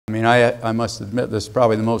I mean, I must admit this is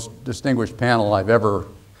probably the most distinguished panel I've ever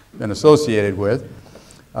been associated with.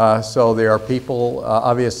 So there are people,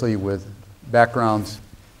 obviously, with backgrounds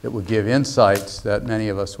that would give insights that many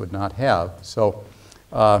of us would not have. So,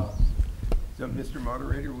 Mr.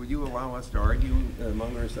 Moderator, will you allow us to argue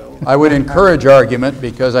among ourselves? I would encourage argument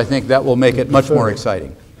because I think that will make it much more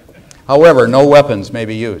exciting. However, no weapons may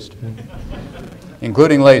be used,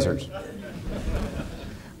 including lasers.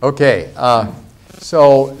 Okay,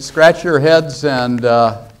 so scratch your heads and,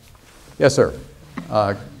 yes, sir.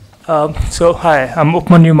 So hi, I'm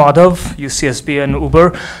Upmanyu Madhav, UCSB and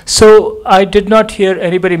Uber. So I did not hear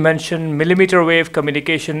anybody mention millimeter wave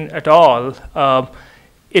communication at all.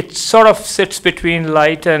 It sort of sits between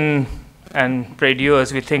light and radio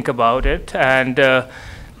as we think about it. And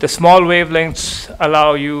the small wavelengths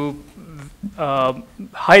allow you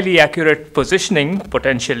highly accurate positioning,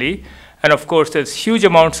 potentially. And of course, there's huge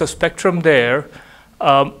amounts of spectrum there.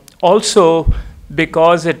 Also,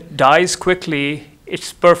 because it dies quickly,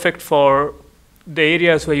 it's perfect for the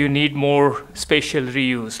areas where you need more spatial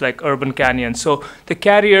reuse, like urban canyons. So the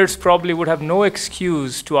carriers probably would have no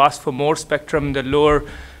excuse to ask for more spectrum in the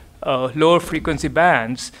lower frequency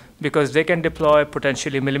bands, because they can deploy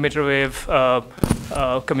potentially millimeter wave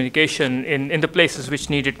communication in the places which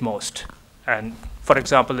need it most. And for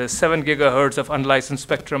example, there's 7 gigahertz of unlicensed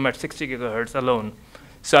spectrum at 60 gigahertz alone.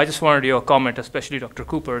 So I just wanted your comment, especially Dr.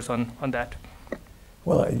 Cooper's, on that.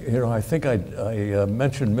 Well, I think I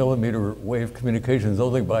mentioned millimeter wave communications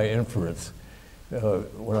only by inference.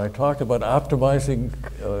 When I talked about optimizing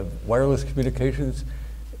wireless communications,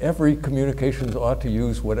 every communications ought to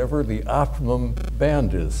use whatever the optimum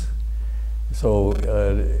band is. So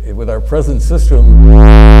with our present system...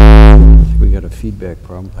 We got a feedback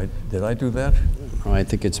problem. Did I do that? Oh, I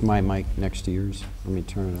think it's my mic next to yours. Let me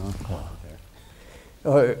turn it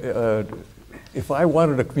off. If I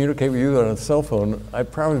wanted to communicate with you on a cell phone,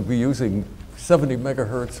 I'd probably be using 70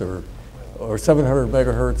 megahertz or 700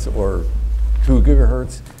 megahertz or 2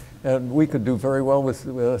 gigahertz, and we could do very well with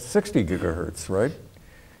 60 gigahertz, right?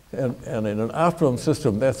 And in an optimum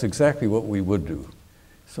system, that's exactly what we would do.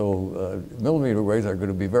 So millimeter waves are going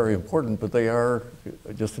to be very important, but they are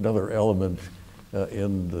just another element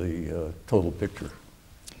in the total picture.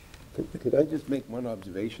 Could I just make one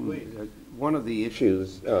observation? One of the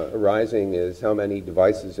issues arising is how many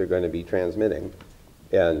devices are going to be transmitting,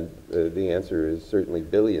 and the answer is certainly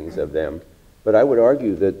billions of them. But I would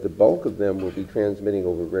argue that the bulk of them will be transmitting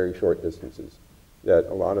over very short distances, that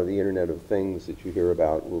a lot of the Internet of Things that you hear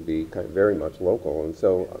about will be kind of very much local, and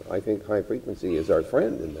so I think high frequency is our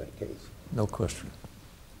friend in that case. No question.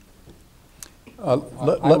 I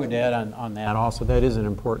would add on that also, that is an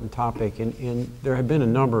important topic, and there have been a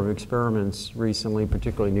number of experiments recently,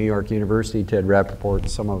 particularly New York University, Ted Rappaport,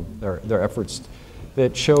 some of their efforts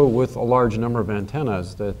that show with a large number of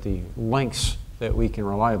antennas that the lengths that we can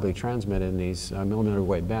reliably transmit in these millimeter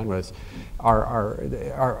wave bandwidths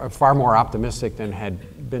are far more optimistic than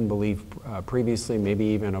had been believed previously, maybe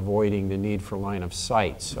even avoiding the need for line of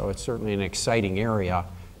sight. So it's certainly an exciting area.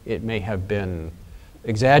 It may have been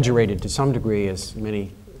exaggerated to some degree, as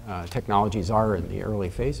many technologies are in the early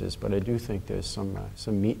phases, but I do think there's some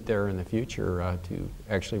meat there in the future to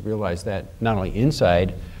actually realize that not only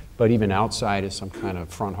inside, but even outside as some kind of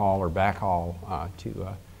front haul or back haul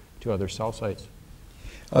to other cell sites.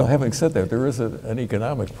 Well, having said that, there is an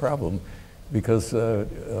economic problem, because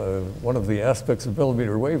one of the aspects of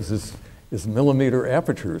millimeter waves is millimeter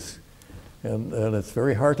apertures, and it's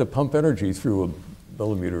very hard to pump energy through a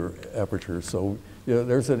millimeter aperture. So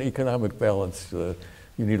there's an economic balance. You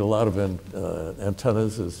need a lot of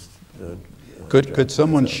antennas. Could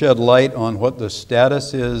someone shed light on what the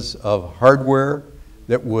status is of hardware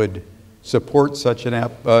that would support such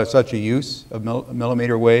a use of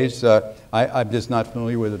millimeter waves? I'm just not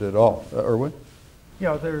familiar with it at all. Irwin?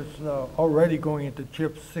 Yeah, there's already going into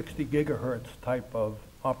chips 60 gigahertz type of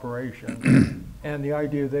operation. And the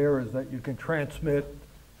idea there is that you can transmit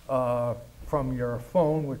from your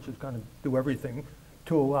phone, which is going to do everything,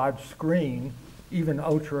 to a live screen, even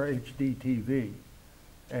Ultra HD TV.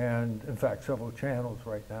 And in fact, several channels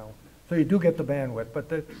right now. So you do get the bandwidth,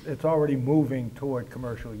 but it's already moving toward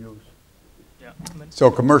commercial use. Yeah.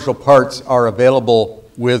 So commercial parts are available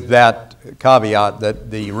with that caveat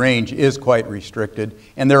that the range is quite restricted,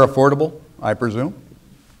 and they're affordable, I presume?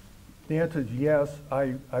 The answer is yes.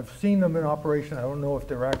 I've seen them in operation. I don't know if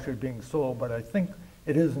they're actually being sold, but I think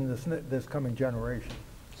it is in this coming generation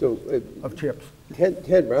of chips.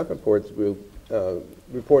 Ted Rappaport's group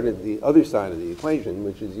reported the other side of the equation,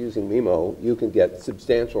 which is using MIMO, you can get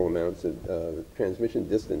substantial amounts of transmission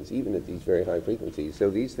distance, even at these very high frequencies. So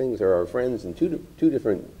these things are our friends in two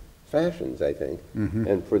different fashions, I think.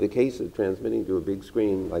 And for the case of transmitting to a big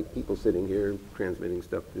screen, like people sitting here transmitting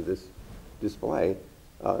stuff through this display,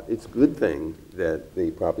 it's a good thing that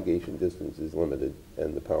the propagation distance is limited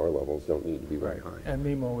and the power levels don't need to be very high. And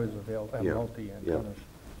MIMO is available, and Yeah, multi-antennas.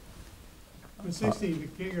 But 60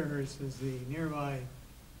 gigahertz is the nearby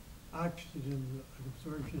oxygen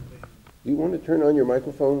absorption band. Do you want to turn on your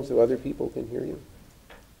microphone so other people can hear you?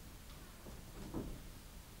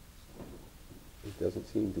 It doesn't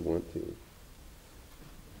seem to want to.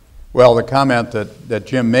 Well, the comment that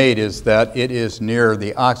Jim made is that it is near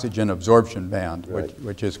the oxygen absorption band, Right.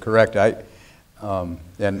 which is correct. And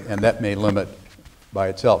that may limit by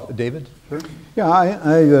itself. David? Yeah,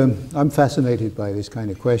 I'm fascinated by this kind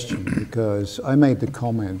of question because I made the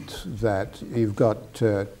comment that you've got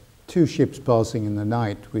two ships passing in the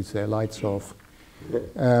night with their lights off,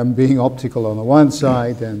 being optical on the one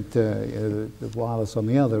side and the wireless on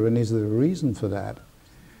the other, and is there a reason for that?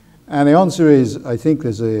 And the answer is, I think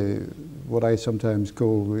there's what I sometimes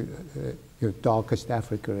call darkest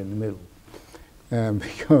Africa in the middle,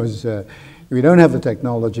 because we don't have the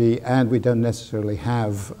technology and we don't necessarily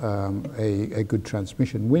have a good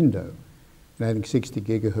transmission window. And I think 60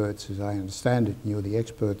 gigahertz, as I understand it, and you're the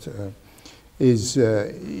expert, is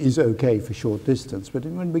okay for short distance. But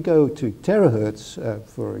when we go to terahertz,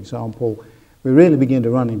 for example, we really begin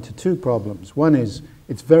to run into two problems. One is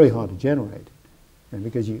it's very hard to generate, and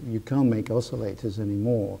because you can't make oscillators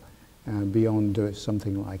anymore beyond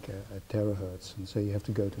something like a terahertz. And so you have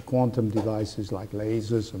to go to quantum devices like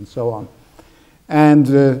lasers and so on. And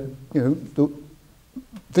the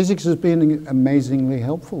physics has been amazingly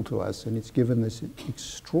helpful to us, and it's given this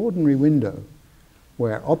extraordinary window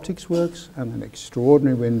where optics works and an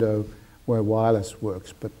extraordinary window where wireless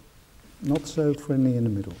works, but not so friendly in the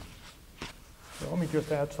middle. So let me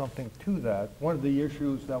just add something to that. One of the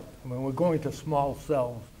issues that when we're going to small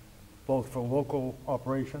cells, both for local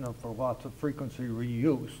operation and for lots of frequency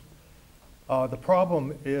reuse, the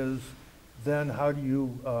problem is then how do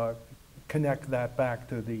you connect that back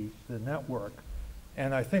to the network?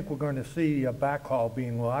 And I think we're going to see a backhaul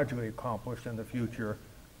being largely accomplished in the future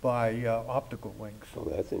by optical links. Oh,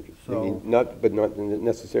 that's interesting. So, I mean, but not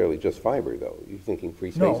necessarily just fiber, though. You're thinking free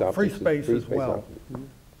space no, optics? free space as well, optics.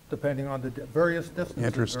 depending on the various distances,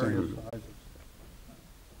 Interesting. various sizes.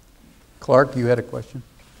 Clark, you had a question?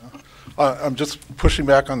 I'm just pushing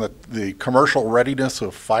back on the commercial readiness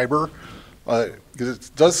of fiber. Because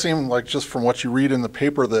it does seem like, just from what you read in the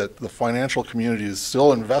paper, that the financial community is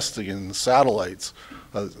still investing in satellites.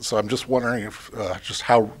 So I'm just wondering if just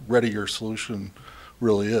how ready your solution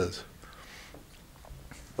really is.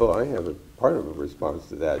 Oh, I have part of a response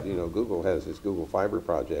to that. You know, Google has this Google Fiber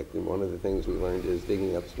project, and one of the things we learned is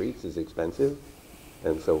digging up streets is expensive.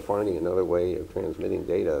 And so finding another way of transmitting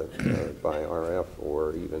data by RF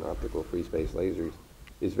or even optical free space lasers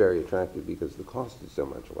is very attractive because the cost is so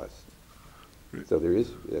much less. So there is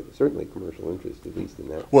certainly commercial interest, at least in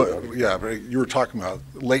that. Well, yeah, but you were talking about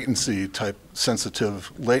latency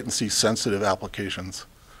sensitive applications.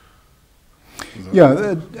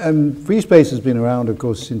 Yeah, free space has been around, of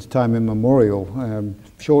course, since time immemorial.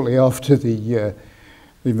 Shortly after the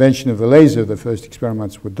invention of the laser, the first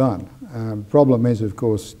experiments were done. Problem is, of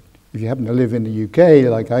course, if you happen to live in the UK,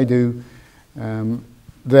 like I do,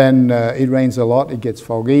 then it rains a lot, it gets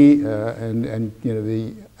foggy, and you know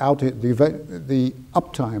the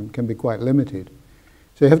uptime can be quite limited.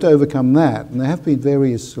 So you have to overcome that, and there have been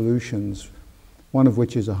various solutions. One of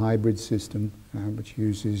which is a hybrid system, which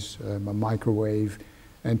uses a microwave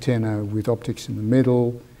antenna with optics in the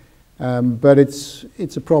middle. But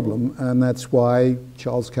it's a problem, and that's why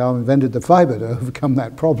Charles Cow invented the fiber, to overcome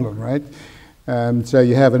that problem, right? So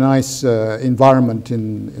you have a nice environment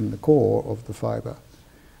in the core of the fiber,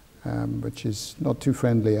 which is not too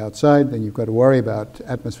friendly outside. Then you've got to worry about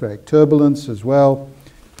atmospheric turbulence as well.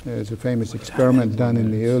 There's a famous experiment done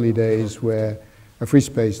in the early days where a free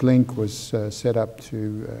space link was set up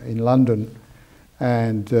in London,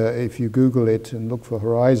 and if you Google it and look for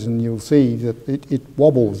Horizon, you'll see that it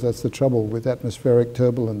wobbles. That's the trouble with atmospheric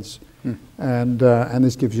turbulence, and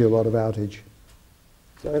this gives you a lot of outage.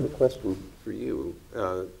 So I have a question for you.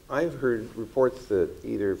 I've heard reports that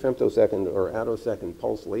either femtosecond or attosecond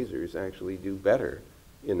pulse lasers actually do better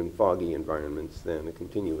in foggy environments than a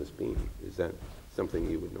continuous beam. Is that something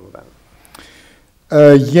you would know about?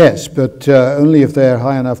 Yes, but only if they're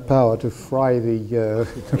high enough power to fry the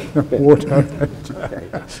water.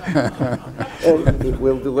 And it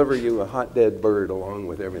will deliver you a hot dead bird along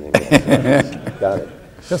with everything else. Got it.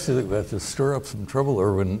 Just to stir up some trouble,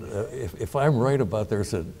 Irwin, if I'm right about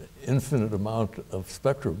there's an infinite amount of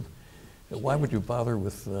spectrum, why would you bother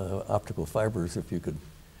with optical fibers if you could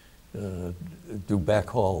do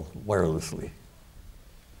backhaul wirelessly.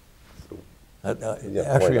 Yeah,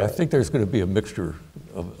 Actually, why I not? think there's going to be a mixture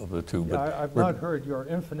of the two. Yeah, But I've we're- not heard your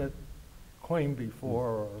infinite claim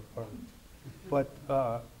before, but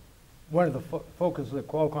one of the focuses that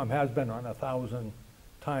Qualcomm has been on 1,000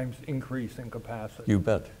 times increase in capacity. You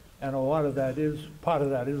bet. And a lot of that is, part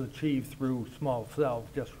of that is achieved through small cells,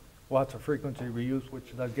 just lots of frequency reuse,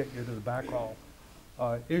 which does get you to the backhaul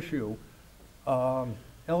issue.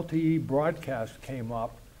 LTE broadcast came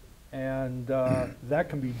up, and that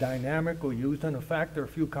can be dynamically used. And in fact, there are a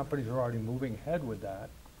few companies who are already moving ahead with that.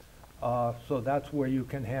 So that's where you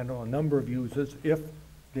can handle a number of users. If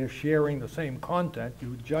they're sharing the same content,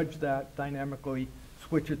 you judge that dynamically,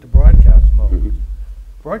 switch it to broadcast mode.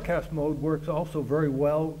 Broadcast mode works also very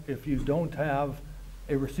well if you don't have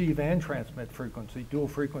a receive and transmit frequency, dual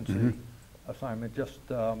frequency assignment, just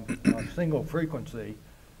a single frequency.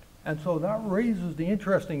 And so that raises the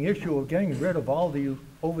interesting issue of getting rid of all the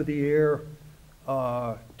over-the-air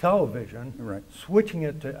television, Right. switching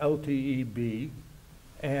it to LTE-B,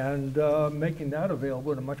 and making that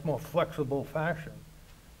available in a much more flexible fashion.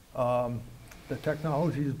 The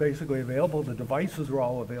technology is basically available, the devices are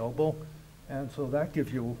all available, and so that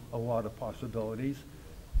gives you a lot of possibilities.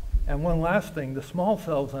 And one last thing, the small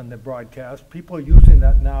cells on the broadcast, people are using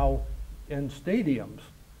that now in stadiums.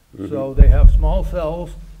 So they have small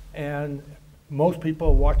cells, and most people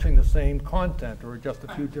are watching the same content or just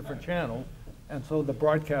a few different channels, and so the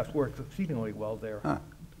broadcast works exceedingly well there.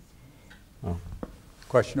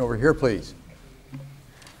 Question over here, please.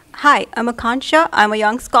 Hi, I'm Akansha. I'm a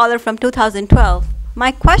young scholar from 2012.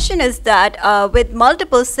 My question is that with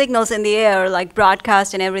multiple signals in the air, like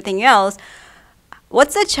broadcast and everything else,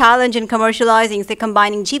 what's the challenge in commercializing, say,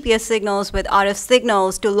 combining GPS signals with RF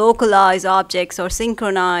signals to localize objects or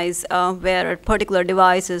synchronize where particular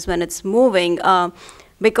devices when it's moving?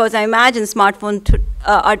 Because I imagine smartphones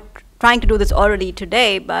are trying to do this already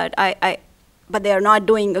today, but but they are not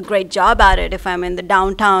doing a great job at it if I'm in the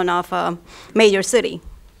downtown of a major city.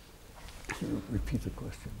 Repeat the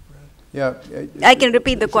question, Brad. Yeah. I can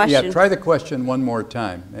repeat the question. Yeah, try the question one more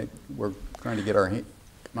time. We're trying to get our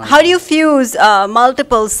minds. How do you fuse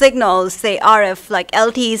multiple signals, say RF, like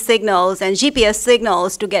LTE signals and GPS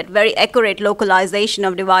signals, to get very accurate localization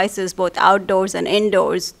of devices, both outdoors and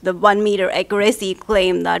indoors? The 1 meter accuracy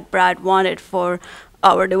claim that Brad wanted for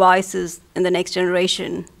our devices in the next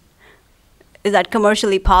generation. Is that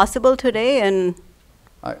commercially possible today? And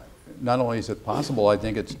Not only is it possible, I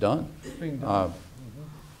think it's done. Being done.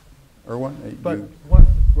 Erwin? But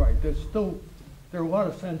right, there are a lot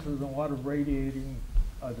of sensors and a lot of radiating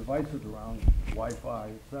devices around, Wi-Fi,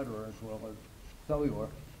 et cetera, as well as cellular,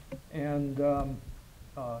 and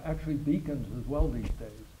actually beacons as well these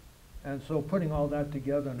days. And so putting all that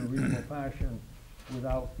together in a reasonable fashion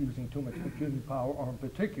without using too much computing power, or in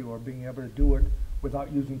particular being able to do it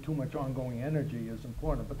without using too much ongoing energy is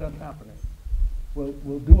important, but that's happening.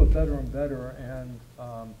 We'll do it better and better, and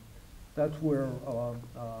that's where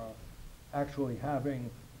actually having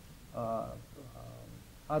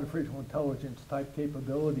artificial intelligence type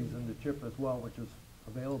capabilities in the chip as well, which is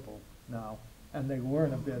available now, and they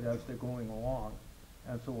learn a bit as they're going along.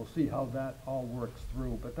 And so we'll see how that all works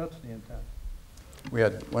through, but that's the intent. We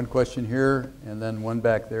had one question here, and then one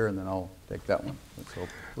back there, and then I'll take that one. So,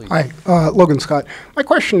 please. Hi, Logan Scott. My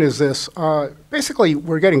question is this. Basically,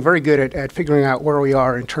 we're getting very good at figuring out where we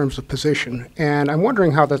are in terms of position, and I'm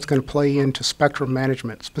wondering how that's going to play into spectrum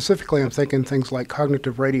management. Specifically, I'm thinking things like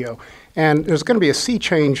cognitive radio. And there's going to be a sea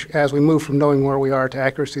change as we move from knowing where we are to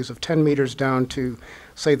accuracies of 10 meters down to,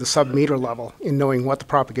 say, the sub-meter level in knowing what the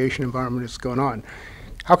propagation environment is going on.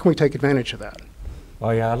 How can we take advantage of that?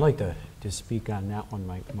 Well, yeah, I'd like to speak on that one.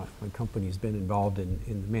 My company's been involved in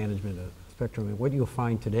the management of spectrum. And what you'll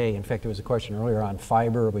find today, in fact, there was a question earlier on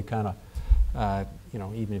fiber. We kind of,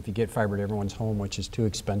 even if you get fiber to everyone's home, which is too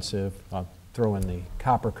expensive, throw in the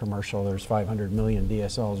copper commercial. There's 500 million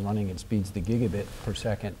DSLs running at speeds to gigabit per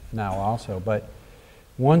second now also. But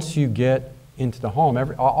once you get into the home,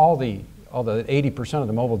 all the 80% of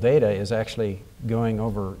the mobile data is actually going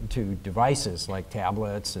over to devices like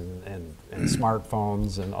tablets and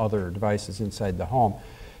smartphones and other devices inside the home.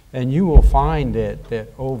 And you will find that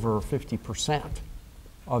over 50%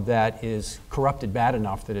 of that is corrupted bad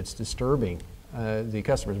enough that it's disturbing the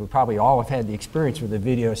customers. We probably all have had the experience where the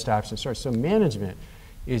video stops and starts. So management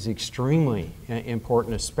is extremely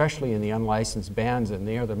important, especially in the unlicensed bands, and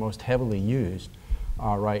they are the most heavily used.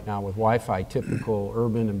 Right now with Wi-Fi, typical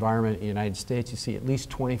urban environment in the United States, you see at least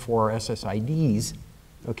 24 SSIDs,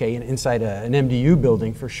 okay, inside an MDU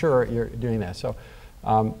building for sure you're doing that. So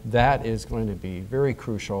That is going to be very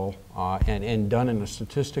crucial and done in a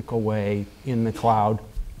statistical way in the cloud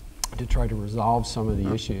to try to resolve some of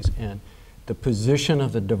the issues. And the position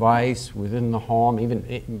of the device within the home,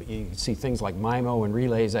 even you see things like MIMO and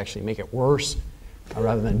relays actually make it worse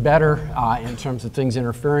rather than better in terms of things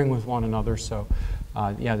interfering with one another. So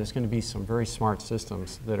yeah, there's going to be some very smart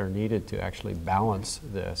systems that are needed to actually balance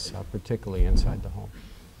this, particularly inside the home.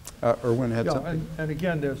 Erwin had Yeah, something? and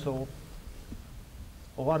again, there's a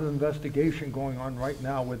lot of investigation going on right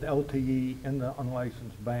now with LTE in the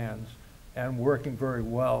unlicensed bands and working very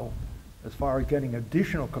well as far as getting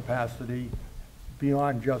additional capacity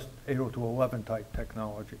beyond just 802.11 type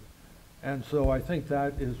technology. And so I think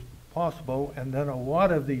that is possible, and then a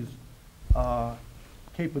lot of these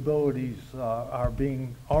capabilities are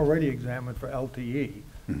being already examined for LTE.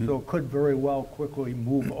 So it could very well quickly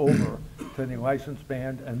move over to the licensed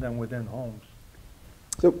band and then within homes.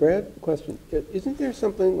 So Brad, question, isn't there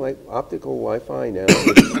something like optical Wi-Fi now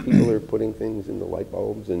that people are putting things in the light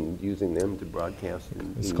bulbs and using them to broadcast?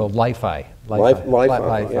 It's called Li-Fi.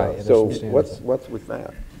 Li-Fi, yeah. yeah, So there's some standards. what's with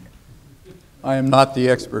that? I am not the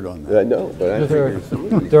expert on that. No, but I figure some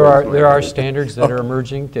of these There folks might are be. standards that are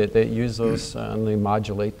emerging that use those and they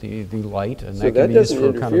modulate the light, and So that that can be used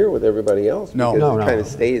doesn't for kind interfere of. with everybody else No. because No, it no, kind no. of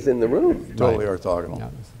stays in the room. Totally orthogonal.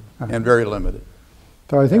 Yeah. And very limited.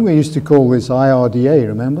 So I think we used to call this IRDA,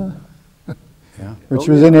 remember? Yeah. Which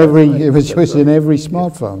Oh, was yeah, in that's every, right. it was That's in right. every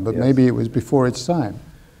smartphone, but Yes. maybe it was before its time.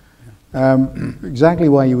 Exactly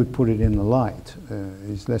why you would put it in the light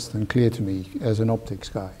is less than clear to me as an optics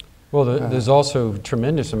guy. Well, there's also a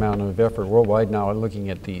tremendous amount of effort worldwide now looking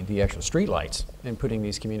at the actual street lights and putting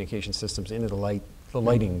these communication systems into the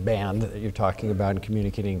lighting band that you're talking about, and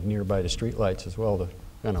communicating nearby the street lights as well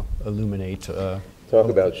to illuminate. Talk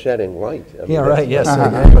about shedding light. I mean, Yeah, that's- right. Yes.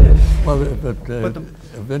 Well, but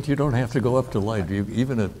Vint, you don't have to go up to light.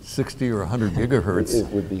 Even at 60 or 100 gigahertz, It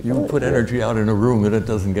would be you fine, put yeah. energy out in a room and it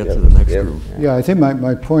doesn't get Yeah, to the next yeah. room. Yeah, I think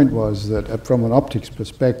my point was that from an optics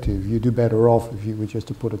perspective, you do better off if you were just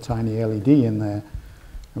to put a tiny LED in there,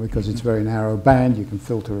 and because it's very narrow band, you can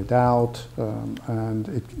filter it out, and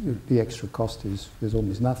the extra cost is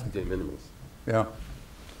almost nothing. De minimis. Yeah.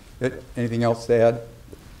 Anything else to add?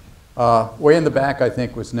 Way in the back, I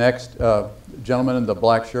think, was next. Gentleman in the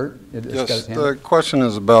black shirt. It's got his Yes, hand the up. question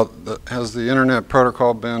is about, has the internet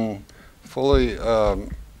protocol been fully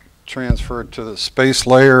transferred to the space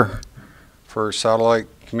layer for satellite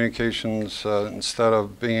communications instead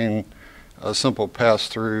of being a simple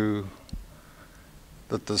pass-through,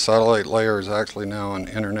 that the satellite layer is actually now an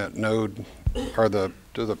internet node?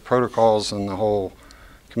 Do the protocols and the whole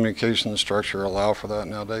communication structure allow for that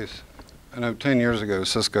nowadays? I know 10 years ago,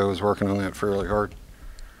 Cisco was working on that fairly hard.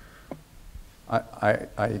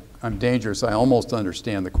 I'm dangerous. I almost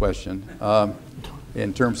understand the question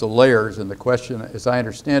in terms of layers, and the question, as I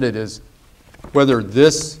understand it, is whether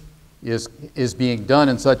this is being done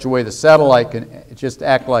in such a way the satellite can just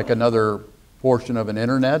act like another portion of an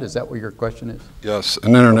internet. Is that what your question is? Yes,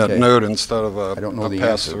 an internet Okay. node instead of I don't know a the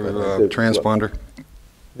answer, pass-through transponder.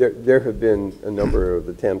 There have been a number of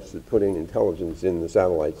attempts at putting intelligence in the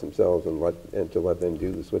satellites themselves and to let them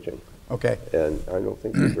do the switching. Okay. And I don't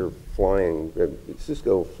think that they're flying.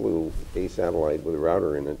 Cisco flew a satellite with a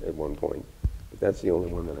router in it at one point, but that's the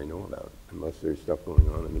only one that I know about, unless there's stuff going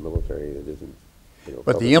on in the military that isn't.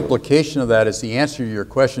 But the implication of that is the answer to your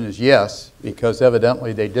question is yes, because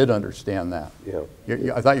evidently they did understand that.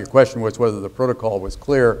 Yeah. I thought your question was whether the protocol was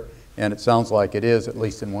clear, and it sounds like it is, at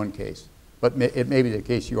least in one case. But it may be the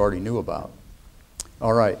case you already knew about.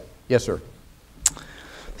 All right. Yes, sir.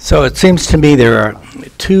 So it seems to me there are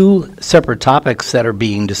two separate topics that are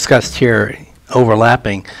being discussed here,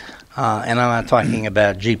 overlapping. And I'm not talking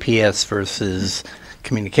about GPS versus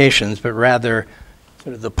communications, but rather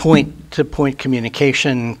sort of the point-to-point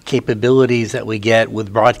communication capabilities that we get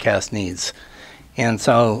with broadcast needs. And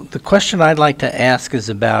so the question I'd like to ask is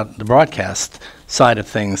about the broadcast side of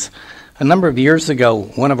things. A number of years ago,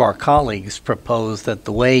 one of our colleagues proposed that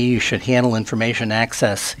the way you should handle information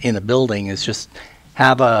access in a building is just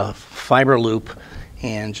have a fiber loop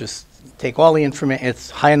and just take all the information,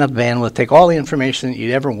 it's high enough bandwidth, take all the information that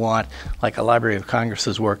you'd ever want, like a Library of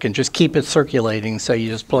Congress's work, and just keep it circulating so you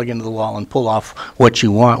just plug into the wall and pull off what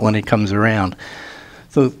you want when it comes around.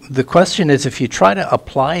 So the question is, if you try to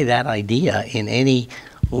apply that idea in any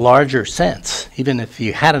larger sense, even if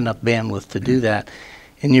you had enough bandwidth to do that,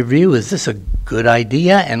 in your view, is this a good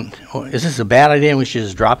idea, or is this a bad idea and we should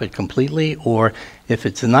just drop it completely? Or if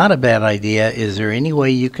it's not a bad idea, is there any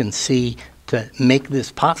way you can see to make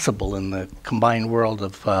this possible in the combined world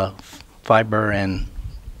of fiber and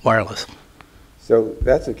wireless? So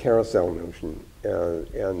that's a carousel notion.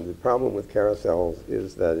 And the problem with carousels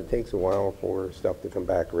is that it takes a while for stuff to come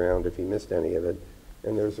back around if you missed any of it,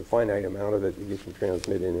 and there's a finite amount of it that you can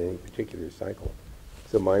transmit in any particular cycle.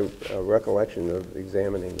 So my recollection of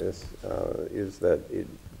examining this is that it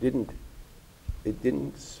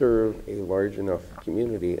didn't serve a large enough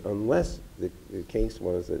community unless the case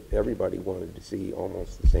was that everybody wanted to see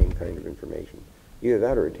almost the same kind of information. Either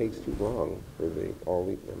that or it takes too long for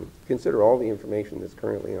consider all the information that's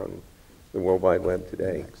currently on the World Wide Web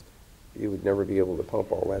today. You would never be able to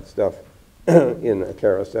pump all that stuff in a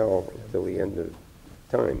carousel until the end of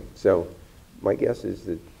time. So my guess is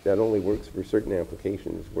that that only works for certain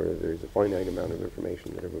applications where there's a finite amount of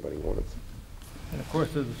information that everybody wants. And of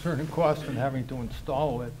course, there's a certain cost in having to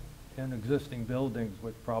install it in existing buildings,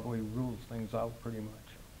 which probably rules things out pretty much.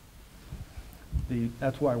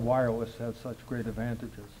 That's why wireless has such great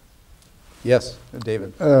advantages. Yes,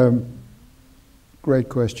 David. Great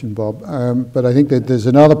question, Bob. But I think that there's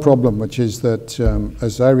another problem, which is that,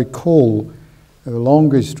 as I recall, the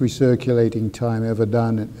longest recirculating time ever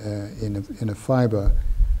done in a fiber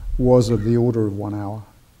was of the order of 1 hour.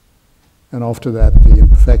 And after that, the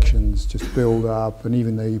imperfections just build up, and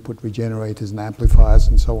even though you put regenerators and amplifiers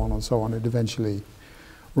and so on, it eventually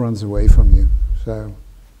runs away from you. So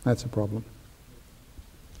that's a problem.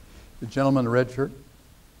 The gentleman in the red shirt.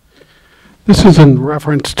 This is in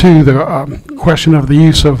reference to the question of the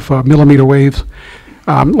use of millimeter waves.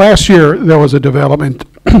 Last year, there was a development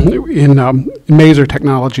in maser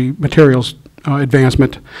technology, materials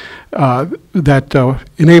advancement, that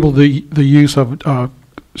enabled the use of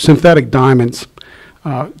synthetic diamonds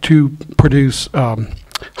to produce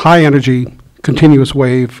high-energy, continuous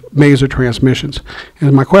wave maser transmissions.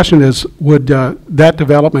 And my question is, would that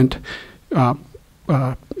development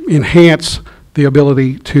enhance the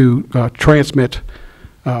ability to transmit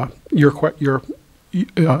your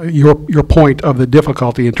point of the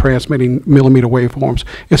difficulty in transmitting millimeter waveforms,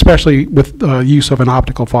 especially with the use of an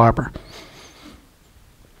optical fiber,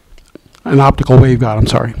 an optical waveguide, I'm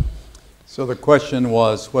sorry. So the question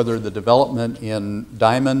was whether the development in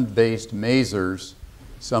diamond-based masers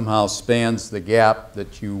somehow spans the gap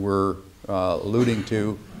that you were alluding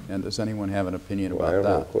to, and does anyone have an opinion about that? I don't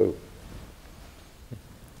have a clue.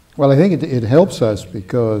 Well, I think it helps us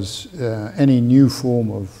because any new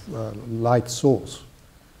form of light source,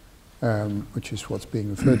 which is what's being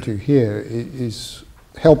referred to here,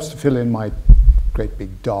 helps to fill in my great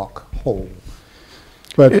big dark hole.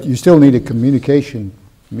 But you still need a communication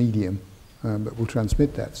medium that will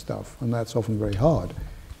transmit that stuff, and that's often very hard.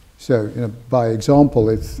 So, by example,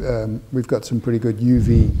 if we've got some pretty good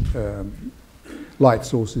UV light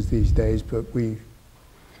sources these days, but we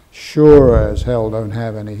sure as hell don't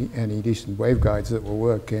have any decent waveguides that will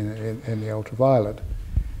work in the ultraviolet.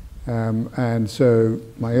 And so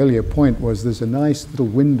my earlier point was there's a nice little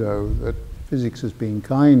window that physics has been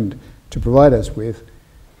kind to provide us with.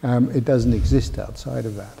 It doesn't exist outside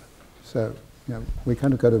of that. So we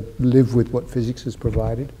kind of got to live with what physics has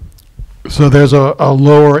provided. So there's a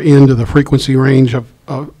lower end of the frequency range of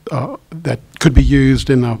that could be used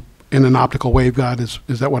in an optical waveguide.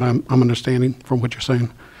 Is that what I'm understanding from what you're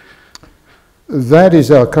saying? That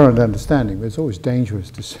is our current understanding. But it's always dangerous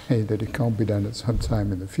to say that it can't be done at some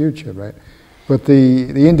time in the future, right? But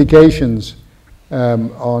the indications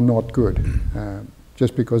are not good,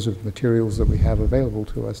 just because of materials that we have available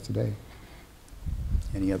to us today.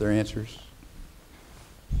 Any other answers?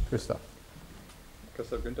 Christoph.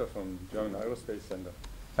 Christoph Günther from German Aerospace Center.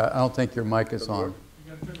 I don't think your mic is on.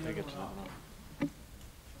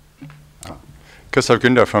 Christoph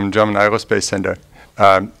Günther from German Aerospace Center.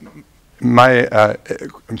 My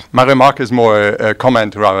remark is more a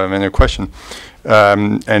comment rather than a question,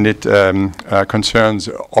 and it concerns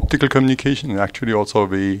optical communication and actually also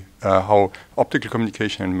how optical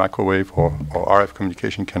communication and microwave or RF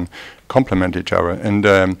communication can complement each other. And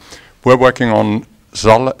we're working on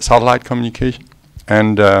satellite communication,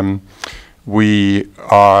 and there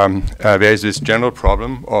is this general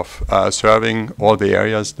problem of serving all the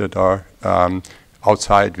areas that are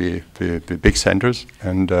outside the big centers,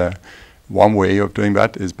 and one way of doing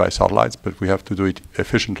that is by satellites, but we have to do it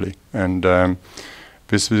efficiently. And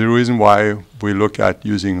this is the reason why we look at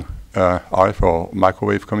using RF or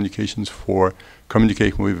microwave communications for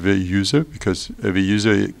communicating with the user, because the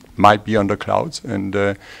user might be under clouds, and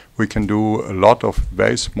we can do a lot of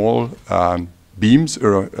very small beams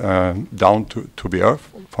down to the Earth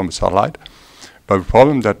from a satellite. But the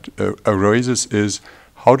problem that arises is,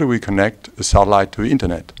 how do we connect a satellite to the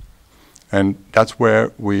internet? And that's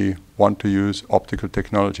where we want to use optical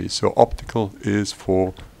technology. So optical is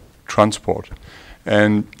for transport.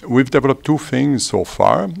 And we've developed two things so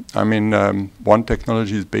far. I mean, one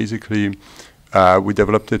technology is basically, we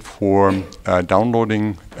developed it for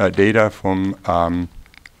downloading data from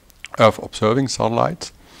Earth observing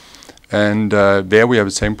satellites. And there we have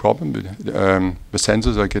the same problem. The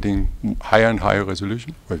sensors are getting higher and higher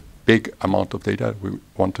resolution with big amount of data we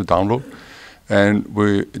want to download. And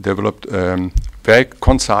we developed very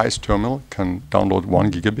concise terminal, can download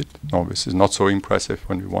 1 gigabit. Now, this is not so impressive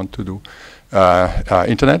when we want to do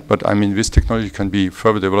internet, but I mean, this technology can be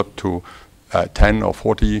further developed to 10 or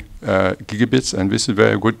 40 gigabits, and this is a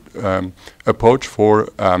very good approach for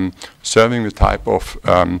serving the type of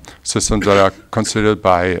systems that are considered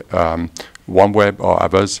by OneWeb or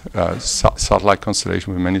others, satellite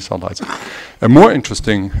constellation with many satellites. A more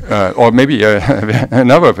interesting, or maybe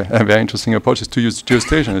another very interesting approach is to use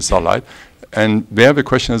geostationary satellite. And there the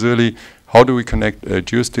question is really, how do we connect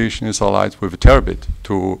geostationary satellites with a terabit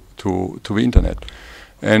to the internet?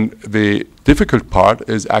 And the difficult part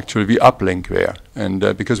is actually the uplink there. And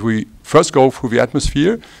because we first go through the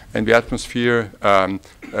atmosphere, and the atmosphere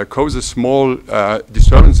causes small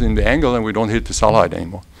disturbance in the angle, and we don't hit the satellite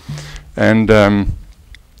anymore. And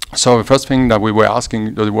so the first thing that we were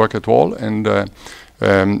asking, does it work at all? And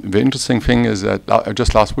the interesting thing is that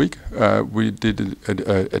just last week we did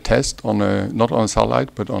a test on not on a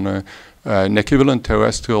satellite, but on an equivalent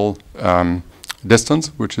terrestrial distance,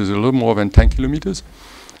 which is a little more than 10 kilometers.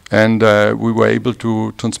 And we were able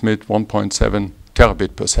to transmit 1.7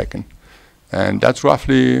 terabit per second. And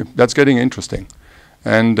that's getting interesting.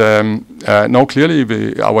 And now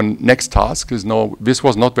clearly our next task is now, this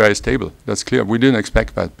was not very stable. That's clear. We didn't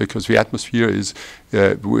expect that because the atmosphere is,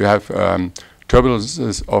 we have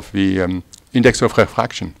turbulences of the index of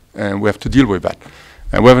refraction, and we have to deal with that.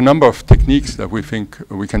 And we have a number of techniques that we think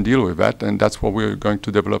we can deal with that, and that's what we're going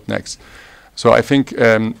to develop next. So I think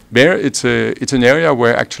there it's an area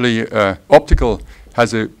where actually optical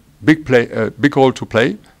has a big role to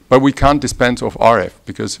play, but we can't dispense of RF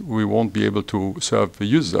because we won't be able to serve the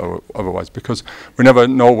user otherwise, because we never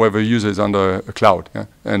know whether the user is under a cloud. Yeah?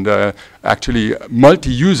 And actually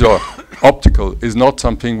multi-user optical is not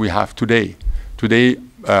something we have today. Today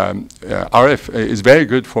RF is very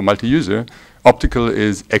good for multi-user. Optical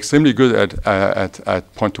is extremely good at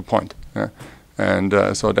point-to-point. Yeah? And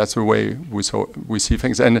so that's the way we see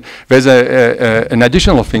things. And there's an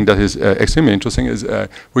additional thing that is extremely interesting is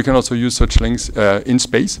we can also use such links in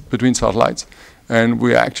space between satellites. And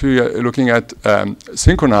we're actually looking at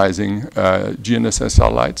synchronizing GNSS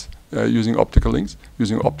satellites using optical links,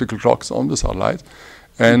 using optical clocks on the satellites,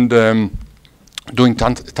 and doing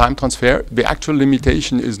time transfer. The actual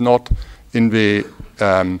limitation is not in the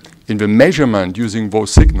measurement using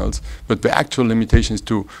those signals, but the actual limitation is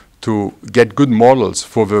to get good models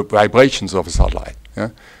for the vibrations of a satellite. Yeah?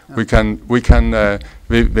 We can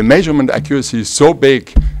the measurement accuracy is so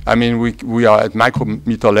big. I mean, we are at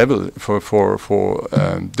micrometer level for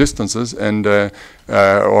distances and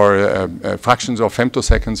or fractions of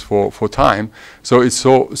femtoseconds for time. So it's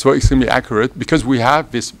so extremely accurate because we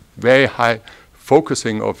have this very high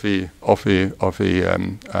focusing of the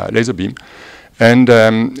laser beam. And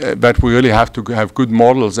but we really have to have good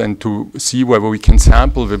models and to see whether we can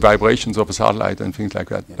sample the vibrations of a satellite and things like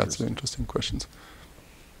that. That's the interesting questions.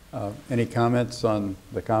 Any comments on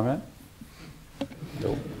the comment?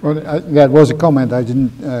 No. Well, that was a comment. I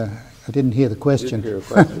didn't hear the question. Didn't hear a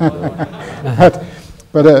question.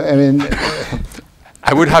 but I mean,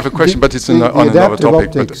 I would have a question, but it's on another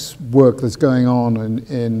topic. The optics work that's going on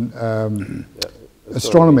in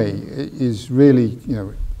astronomy is really,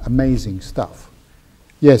 amazing stuff.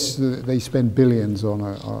 Yes, they spend billions on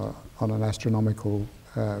an astronomical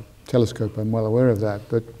telescope. I'm well aware of that.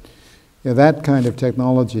 But that kind of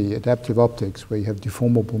technology, adaptive optics, where you have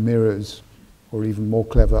deformable mirrors or even more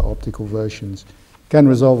clever optical versions, can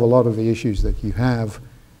resolve a lot of the issues that you have,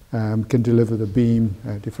 can deliver the beam,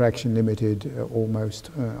 diffraction limited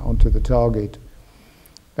almost onto the target.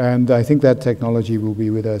 And I think that technology will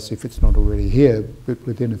be with us, if it's not already here, but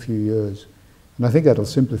within a few years. And I think that'll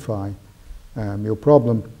simplify your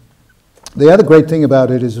problem. The other great thing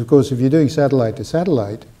about it is, of course, if you're doing satellite to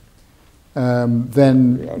satellite,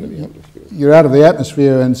 then you're out of the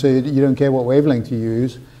atmosphere, and so you don't care what wavelength you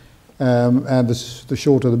use, and the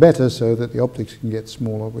shorter the better, so that the optics can get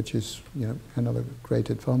smaller, which is another great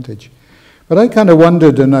advantage. But I kind of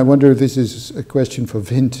wondered, and I wonder if this is a question for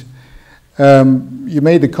Vint. You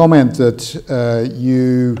made the comment that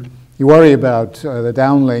you worry about the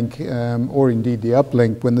downlink or indeed the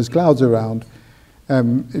uplink when there's clouds around.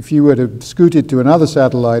 If you were to scoot it to another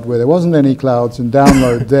satellite where there wasn't any clouds and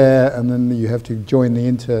download there, and then you have to join the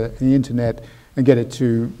internet and get it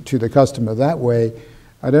to the customer that way.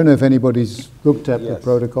 I don't know if anybody's looked at the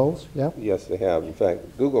protocols. Yeah. Yes, they have. In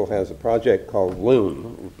fact, Google has a project called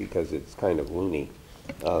Loon, because it's kind of loony.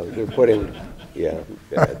 They're putting,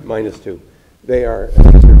 -2. They are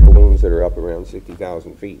balloons that are up around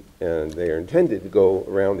 60,000 feet, and they are intended to go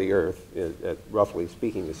around the Earth at roughly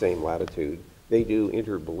speaking the same latitude. They do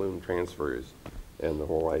inter-balloon transfers, and the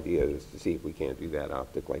whole idea is to see if we can't do that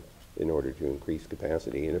optically in order to increase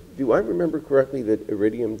capacity. And do I remember correctly that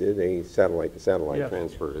Iridium did a satellite-to-satellite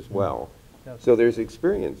transfer as well? Yes. So there's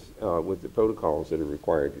experience with the protocols that are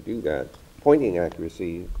required to do that. Pointing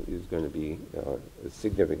accuracy is going to be a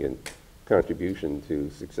significant contribution to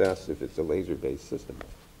success if it's a laser-based system.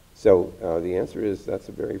 So the answer is that's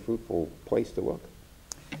a very fruitful place to look.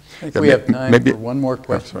 I think we have time for one more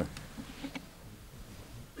question.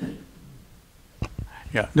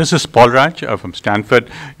 Yeah, this is Paul Ranch from Stanford.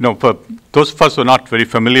 You know, for those of us who are not very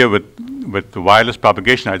familiar with the wireless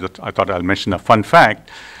propagation, I thought I'll mention a fun fact.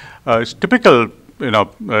 It's typical,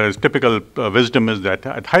 wisdom is that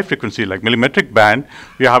at high frequency, like millimetric band,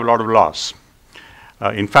 we have a lot of loss.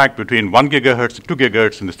 In fact, between 1 gigahertz and 2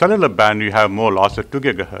 gigahertz in the cellular band, you have more loss at 2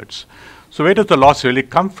 gigahertz. So where does the loss really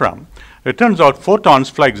come from? It turns out photons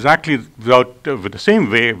fly exactly with the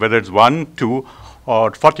same way, whether it's 1, 2,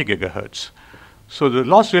 or 40 gigahertz. So the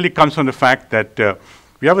loss really comes from the fact that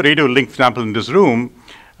we have a radio link, for example, in this room.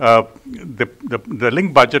 The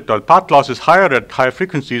link budget or path loss is higher at higher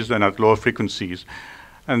frequencies than at lower frequencies.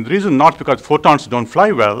 And the reason not because photons don't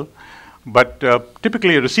fly well, but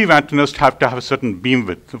typically receive antennas have to have a certain beam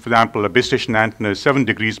width. So for example, a base station antenna is 7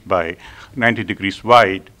 degrees by 90 degrees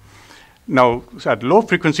wide. Now, at low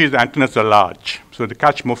frequencies, the antennas are large, so they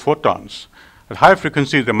catch more photons. At higher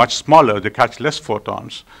frequencies, they're much smaller, they catch less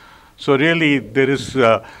photons. So really, there is,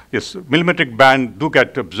 yes, millimetric band do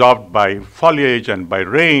get absorbed by foliage and by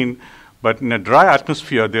rain, but in a dry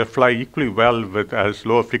atmosphere, they fly equally well with as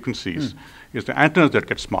lower frequencies. It's the antennas that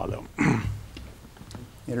get smaller.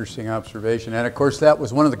 Interesting observation. And of course, that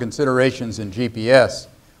was one of the considerations in GPS,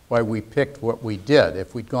 why we picked what we did.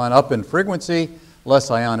 If we'd gone up in frequency, less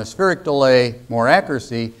ionospheric delay, more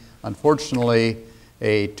accuracy, unfortunately,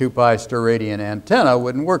 a 2-pi steradian antenna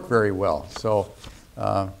wouldn't work very well. So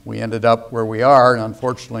we ended up where we are, and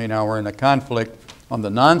unfortunately now we're in a conflict on the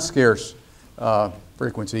non-scarce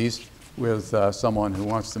frequencies with someone who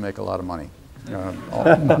wants to make a lot of money.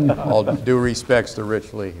 All due respects to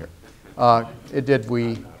Rich Lee here. Did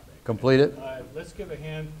we complete it? Let's give a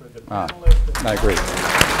hand for the panelists. I agree.